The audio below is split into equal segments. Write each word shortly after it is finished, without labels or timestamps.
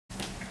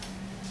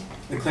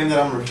The claim that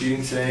I'm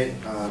refuting today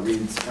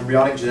reads,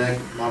 embryonic genetic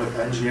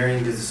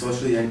engineering is a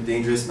socially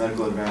dangerous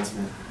medical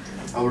advancement.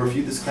 I will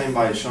refute this claim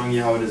by showing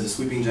you how it is a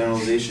sweeping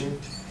generalization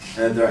and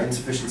that there are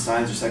insufficient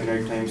signs or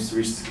secondary claims to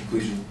reach this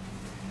conclusion.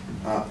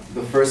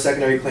 The first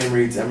secondary claim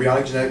reads,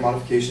 embryonic genetic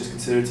modification is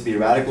considered to be a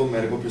radical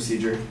medical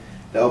procedure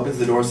that opens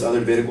the doors to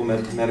other debatable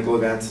medical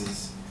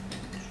advances.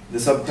 The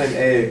subclaim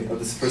A of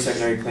this first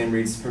secondary claim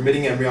reads,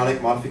 permitting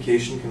embryonic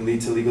modification can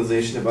lead to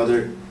legalization of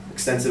other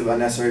extensive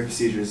unnecessary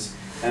procedures.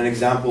 And an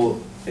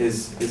example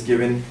is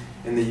given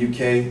in the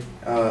UK.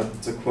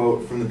 It's a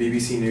quote from the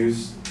BBC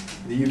News.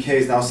 The UK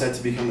is now set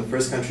to become the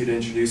first country to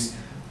introduce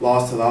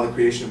laws to allow the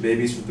creation of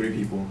babies from 3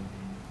 people.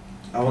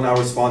 I will now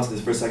respond to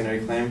this first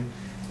secondary claim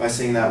by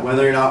saying that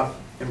whether or not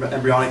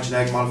embryonic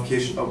genetic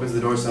modification opens the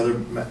doors to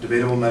other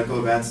debatable medical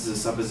advances is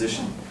a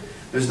supposition.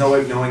 There's no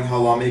way of knowing how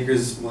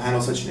lawmakers will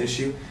handle such an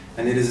issue,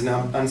 and it is an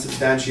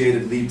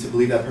unsubstantiated leap to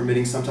believe that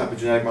permitting some type of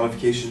genetic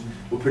modification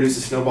will produce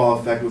a snowball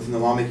effect within the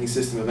lawmaking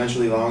system,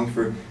 eventually allowing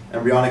for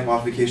embryonic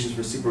modifications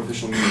for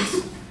superficial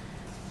means.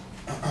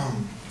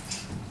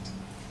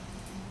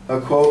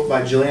 A quote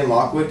by Gillian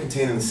Lockwood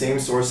contained in the same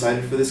source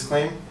cited for this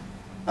claim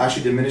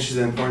actually diminishes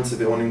the importance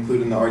of it when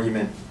included in the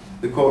argument.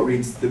 The quote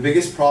reads, the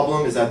biggest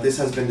problem is that this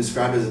has been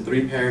described as a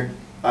 3-parent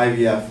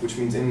IVF, which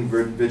means in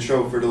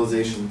vitro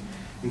fertilization.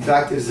 In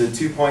fact, it is a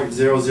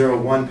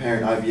 2.001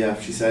 parent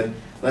IVF, she said.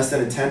 Less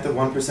than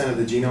 0.1% of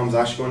the genome is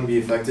actually going to be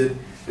affected.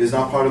 It is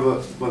not part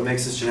of what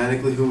makes us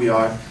genetically who we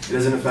are. It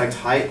doesn't affect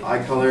height,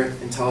 eye color,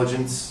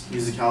 intelligence,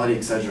 musicality,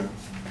 etc.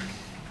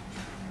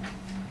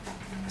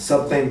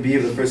 Subclaim B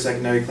of the first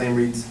secondary claim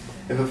reads,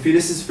 if a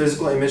fetus's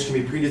physical image can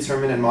be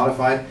predetermined and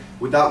modified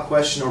without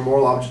question or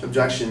moral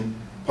objection,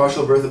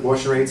 partial birth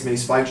abortion rates may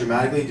spike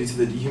dramatically due to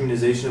the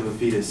dehumanization of a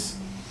fetus.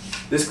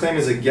 This claim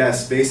is a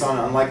guess based on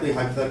an unlikely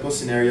hypothetical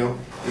scenario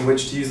in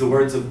which, to use the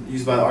words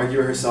used by the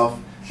arguer herself,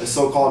 a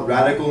so-called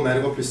radical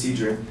medical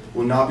procedure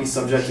will not be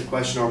subject to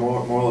question or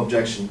moral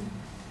objection.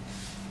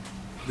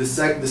 The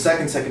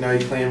second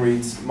secondary claim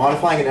reads,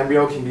 modifying an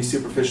embryo can be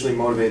superficially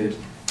motivated.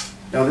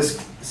 Now this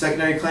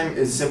secondary claim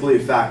is simply a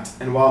fact,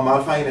 and while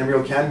modifying an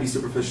embryo can be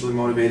superficially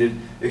motivated,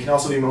 it can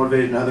also be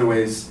motivated in other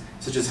ways,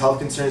 such as health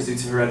concerns due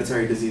to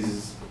hereditary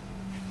diseases.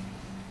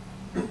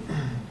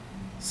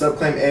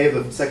 Subclaim A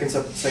of the second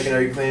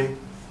secondary claim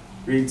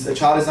reads, a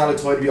child is not a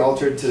toy to be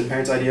altered to the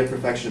parent's idea of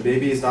perfection. A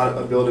baby is not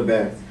a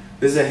Build-A-Bear.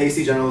 This is a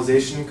hasty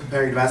generalization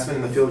comparing advancement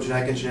in the field of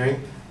genetic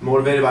engineering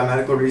motivated by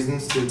medical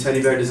reasons to a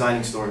teddy bear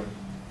designing store.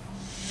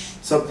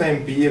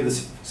 Subclaim B of the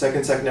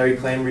second secondary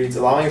claim reads,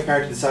 allowing a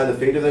parent to decide the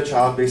fate of their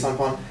child based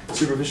upon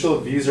superficial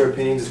views or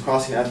opinions is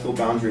crossing an ethical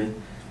boundary.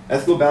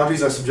 Ethical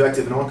boundaries are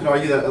subjective, and one could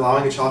argue that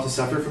allowing a child to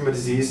suffer from a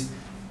disease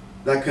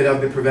that could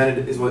have been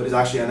prevented is what is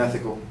actually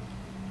unethical.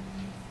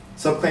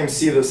 Subclaim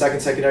C of the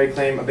second secondary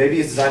claim, a baby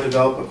is designed to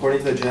develop according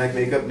to their genetic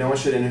makeup. No one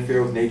should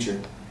interfere with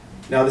nature.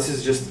 Now this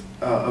is just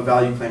a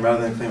value claim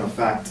rather than a claim of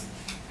fact.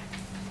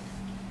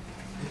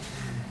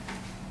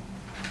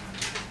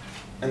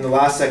 And the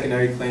last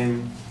secondary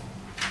claim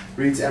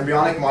reads,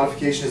 embryonic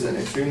modification is an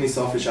extremely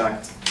selfish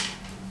act.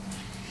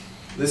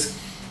 This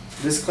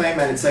claim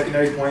and its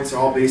secondary points are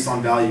all based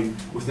on value,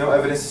 with no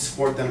evidence to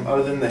support them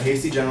other than the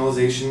hasty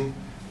generalization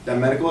that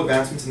medical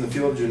advancements in the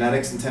field of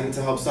genetics intended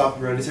to help stop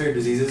hereditary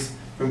diseases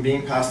from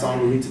being passed on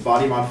will lead to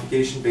body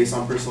modification based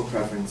on personal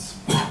preference.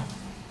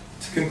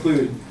 To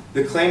conclude,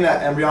 the claim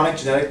that embryonic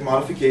genetic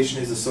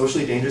modification is a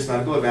socially dangerous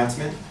medical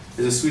advancement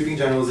is a sweeping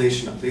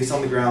generalization based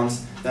on the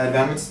grounds that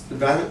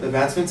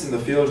advancements in the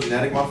field of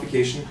genetic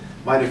modification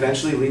might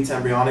eventually lead to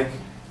embryonic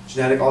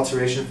genetic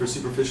alteration for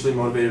superficially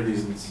motivated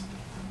reasons.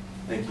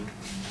 Thank you.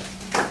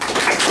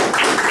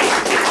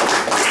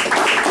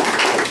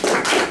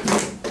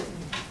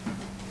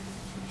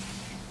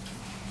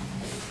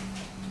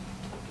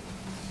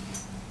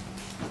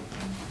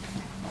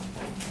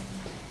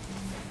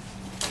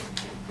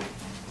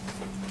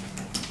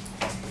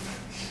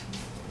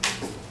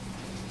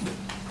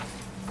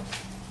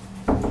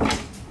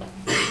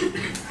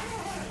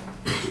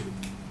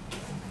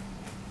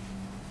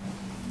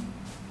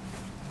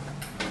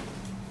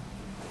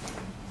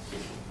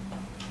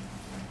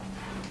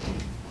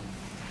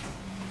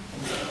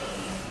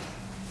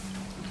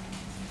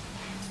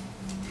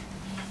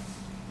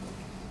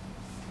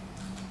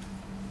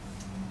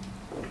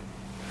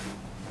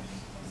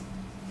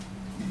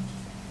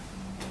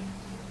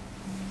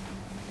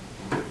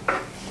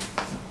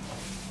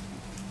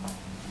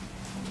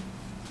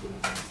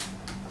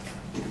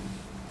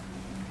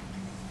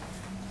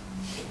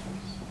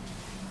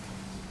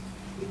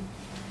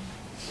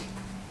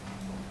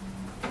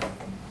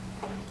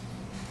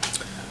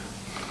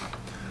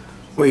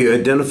 Well, you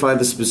identified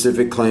the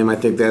specific claim. I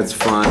think that's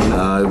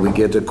fine. We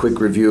get a quick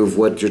review of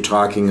what you're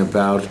talking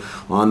about.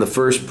 On the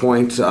first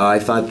point, I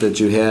thought that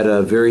you had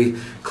a very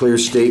clear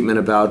statement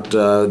about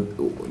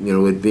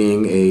it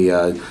being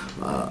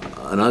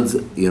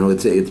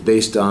it's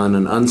based on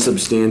an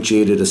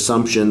unsubstantiated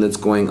assumption that's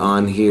going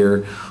on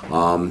here.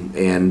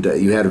 and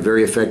you had a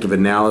very effective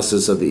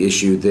analysis of the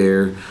issue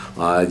there.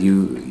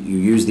 You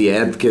used the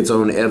advocate's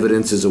own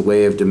evidence as a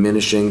way of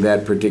diminishing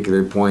that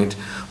particular point.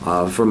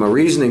 From a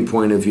reasoning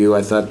point of view,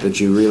 I thought that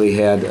you really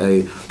had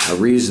a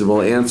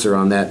reasonable answer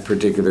on that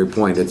particular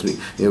point.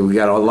 We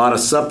got a lot of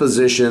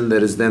supposition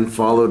that is then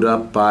followed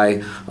up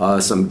by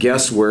some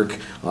guesswork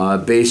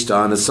based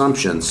on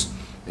assumptions.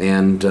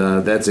 And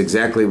that's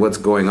exactly what's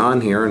going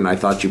on here, and I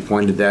thought you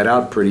pointed that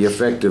out pretty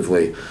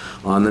effectively.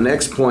 On the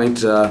next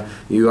point,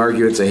 you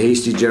argue it's a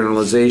hasty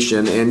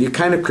generalization, and you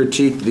kind of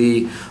critique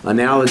the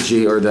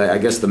analogy, or I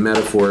guess the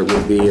metaphor it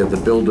would be, of the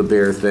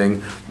Build-A-Bear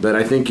thing, but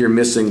I think you're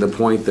missing the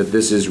point that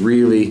this is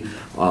really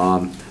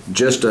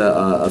just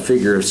a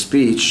figure of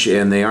speech,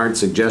 and they aren't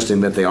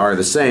suggesting that they are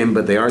the same,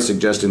 but they are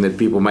suggesting that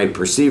people might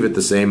perceive it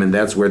the same, and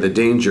that's where the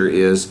danger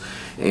is.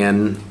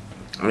 And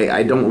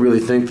I don't really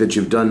think that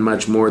you've done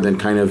much more than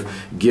kind of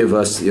give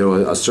us,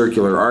 a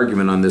circular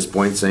argument on this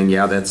point, saying,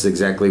 yeah, that's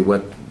exactly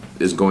what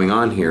is going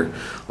on here.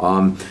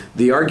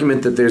 The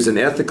argument that there's an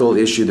ethical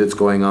issue that's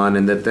going on,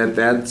 and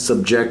that's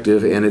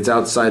subjective and it's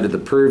outside of the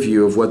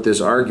purview of what this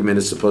argument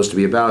is supposed to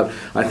be about,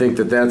 I think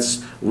that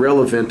that's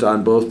relevant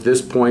on both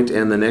this point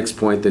and the next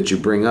point that you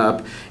bring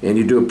up, and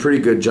you do a pretty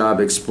good job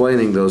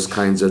explaining those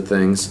kinds of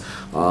things.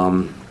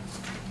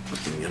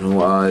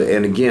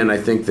 And again, I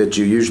think that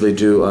you usually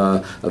do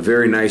a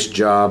very nice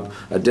job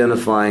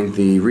identifying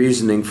the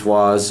reasoning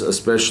flaws,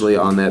 especially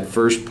on that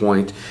first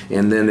point,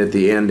 and then at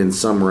the end in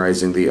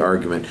summarizing the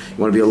argument. You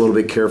want to be a little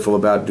bit careful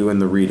about doing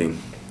the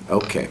reading.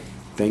 Okay,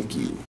 thank you.